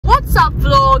What's up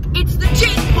vlog? It's the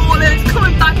cheap Paulers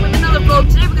coming back with another vlog.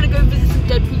 Today we're gonna go visit some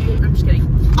dead people. No, I'm just kidding.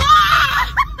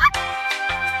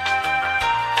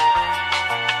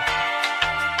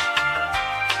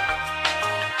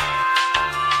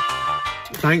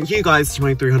 Thank you guys to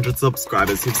my 300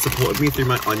 subscribers who've supported me through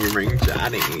my onion ring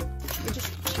journey. We're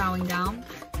just chowing down.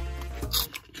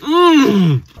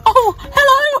 Mmm! Oh,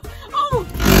 hello! Oh!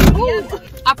 Yeah,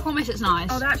 I promise it's nice.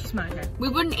 Oh, that actually smells good. We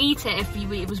wouldn't eat it if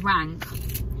it was rank.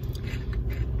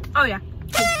 Oh, yeah.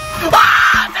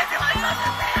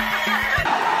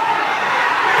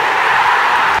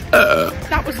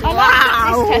 That was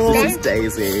wow! This is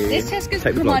Daisy. This Tesco's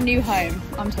become our new home.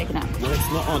 I'm taking it. No,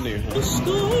 it's not our new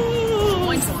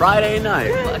home. It's Friday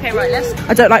night. Okay, right, let's...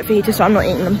 I don't like fajitas, so I'm not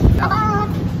eating them.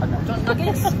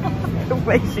 Nuggets. The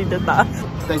way she did that.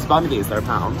 Those bunnies, they're a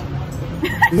 £1.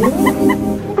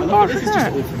 This is just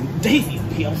all from Daisy's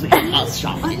PLC house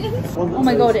shop. Oh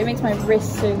my god, it makes my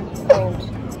wrist so cold.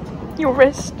 Your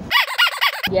wrist.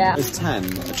 Yeah. It's 10.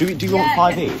 Do you want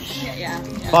 5 each? Yeah.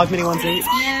 5 mini ones each?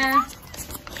 Yeah.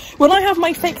 When I have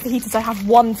my fake fajitas, I have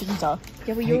one fajita.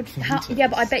 Yeah, well, you're... yeah,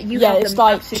 but I bet you Yeah, have it's them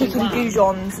like absolutely chicken wham.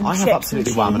 goujons and I have chips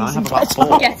absolutely and wham, and I cheese have about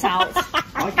 4. Get out.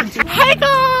 Hey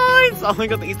guys! Oh my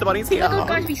god, the Easter Bunny's here. Oh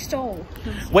guys, we stole.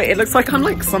 Wait, it looks like I'm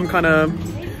like some kind of...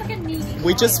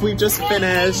 We've just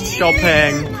finished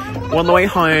shopping. We're on the way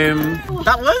home.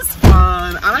 That was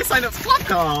fun, and I signed up for club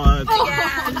cards. Oh,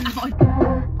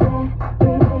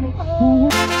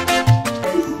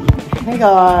 Hey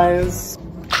guys.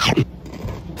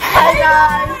 Hey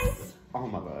guys. Oh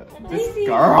my god. This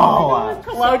girl.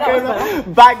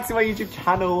 Welcome back to my YouTube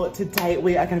channel. Today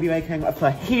we are going to be making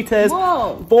fajitas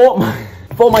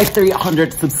for my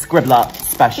 300 subscriber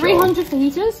special. 300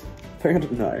 fajitas?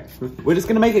 300? No. We're just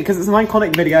going to make it because it's an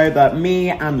iconic video that me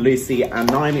and Lucy and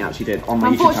Naomi actually did on my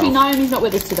YouTube Unfortunately, channel. Naomi's not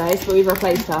with us today, so we've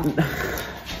replaced her.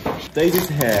 Daisy's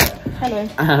here. Hello.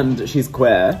 And she's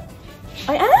queer.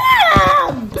 I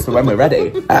am! So when we're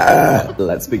ready,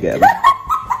 let's begin.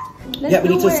 Yeah, we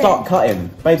need to start cutting.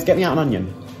 Babes, get me out an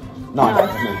onion. Knife.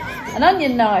 An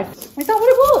onion knife. Is that what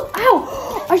it was?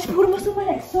 Ow! I just pulled a muscle in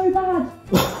my neck so bad.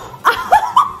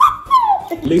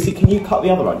 Lucy, can you cut the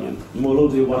other onion? And we'll all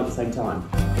do one at the same time.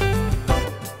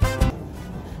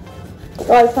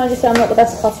 Guys, can I just say I'm not the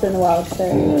best cutter in the world, so...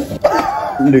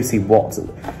 Lucy, what?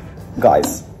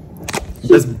 Guys,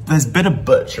 there's been a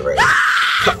butchery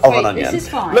of an onion. This is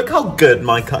fine. Look how good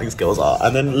my cutting skills are.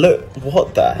 And then look,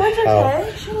 what the hell?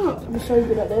 Okay, shut up. I'm so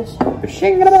good at this.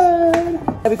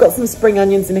 We've got some spring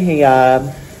onions in here.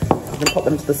 I'm going to pop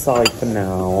them to the side for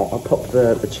now. I'll pop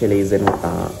the chilies in with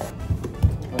that.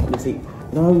 Lucy,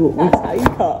 no. That's how you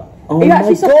cut. Oh you my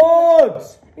actually god!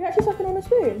 You're actually sucking on a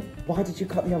spoon. Why did you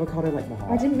cut the avocado like that?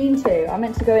 I didn't mean to. I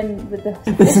meant to go in with the...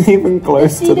 This isn't even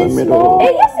close to the middle.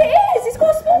 Yes, it is. It's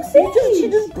got a small seed. She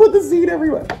just put the seed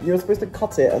everywhere. You're supposed to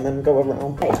cut it and then go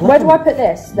around. Where do I put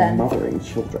this, then? Mothering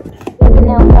children.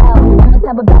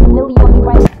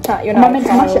 Chat, you're Am I not meant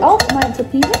to mash it up? Am I meant to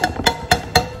peel it?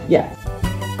 Yeah.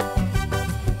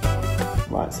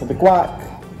 Right, so the guac,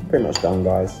 pretty much done,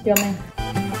 guys. Yummy.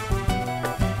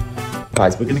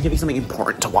 Guys, we're gonna give you something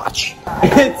important to watch.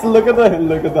 It's look at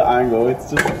the angle. It's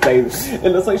just a face. It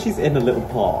looks like she's in a little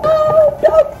pot.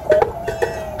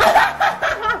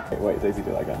 Wait, Daisy,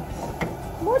 do that again.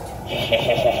 What?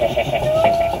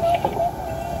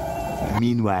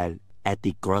 Meanwhile, at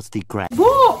the Krusty Krab.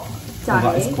 What? Daddy,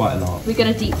 that is quite a lot. we're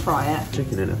going to deep fry it.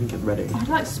 Chicken in, I think it's ready. I'd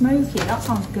like smoky. That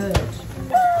sounds good.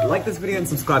 Like this video and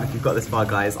subscribe if you've got this far,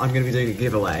 guys. I'm gonna be doing a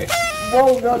giveaway.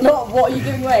 Whoa, no, not what are you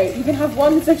doing? Wait, you can have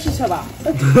one vegetable.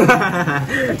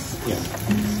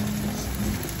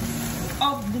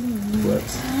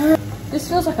 Works. This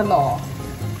feels like a lot.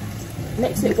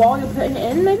 Mix it while you're putting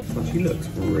it in, maybe? Well, she looks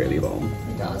really bomb.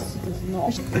 It does. It does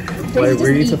not. Wait, Daisy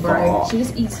we need to doesn't eat, bro. fart. She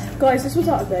just eats. Guys, this was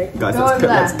out of date. Guys, Go over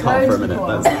let's there. cut Go for a into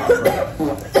minute.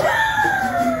 the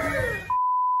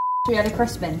We had a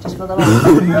crispin just for the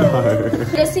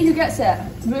last. Let's see who gets it.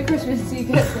 Do a crispin to see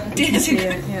who gets it.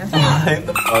 Yeah. Why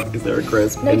the fuck is there a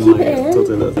crisp No, in keep my it in.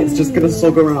 tortilla? It's just gonna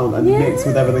sog around and mix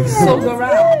with everything. Sog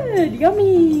around. Good,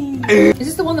 yummy. Is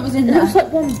this the one that was in It there? looks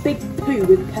like one big poo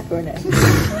with pepper in it.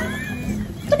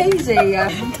 Daisy.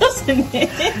 Doesn't it?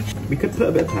 We could put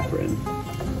a bit of pepper in.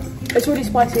 It's already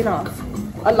spicy enough.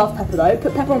 I love pepper though.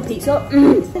 Put pepper on pizza.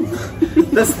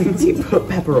 There's things you put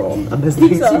pepper on and there's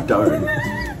things you don't.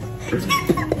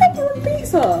 Pepper on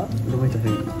pizza. No, I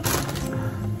don't.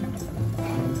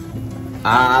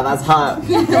 Ah, that's hot.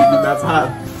 That's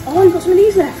hot. Oh, you've got some of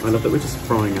these left. I love that we're just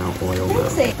frying out oil now.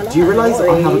 Daisy. Do you realise that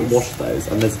I haven't Boys. washed those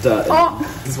and there's dirt? Oh.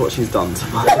 This is what she's done to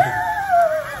mine.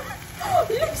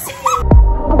 Lucy.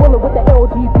 I want it with the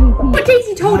LGBT.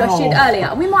 Daisy told us she did earlier,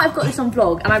 and we might have got this on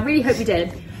vlog, and I really hope we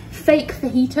did. Fake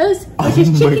fajitas, which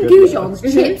is chicken goujons,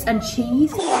 chips, and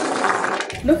cheese.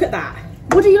 Look at that.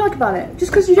 What do you like about it?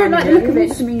 Just because you don't like the look of it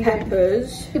doesn't mean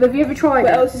peppers. Yeah, but have you ever tried it?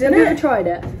 What else is in it? Have you ever tried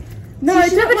it? No,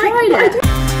 I've never tried it.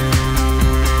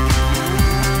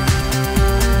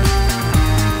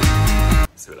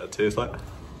 See what that tastes like.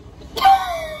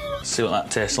 See what that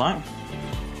tastes like.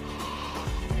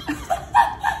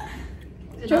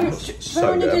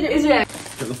 So good. Is it?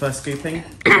 Got the first scooping?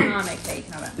 I'll make it, you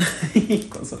can have it. You've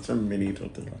got such a mini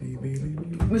tortilla.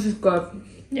 This is good.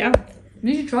 Yeah.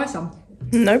 You should try some.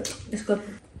 Nope. It's good.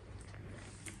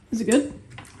 Is it good?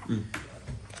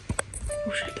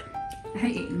 Oh shit. I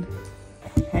hate eating.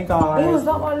 Hey guys. Oh, is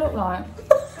that what I look like?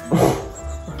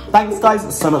 Thanks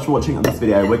guys so much for watching this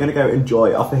video. We're gonna go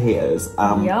enjoy our fajitas.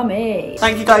 Yummy.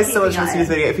 Thank you guys so much for watching this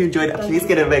video. If you enjoyed it, please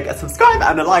give it a big subscribe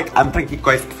and a like. And thank you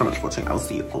guys so much for watching. I'll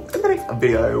see you all in the next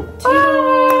video.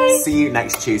 Bye. See you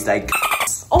next Tuesday.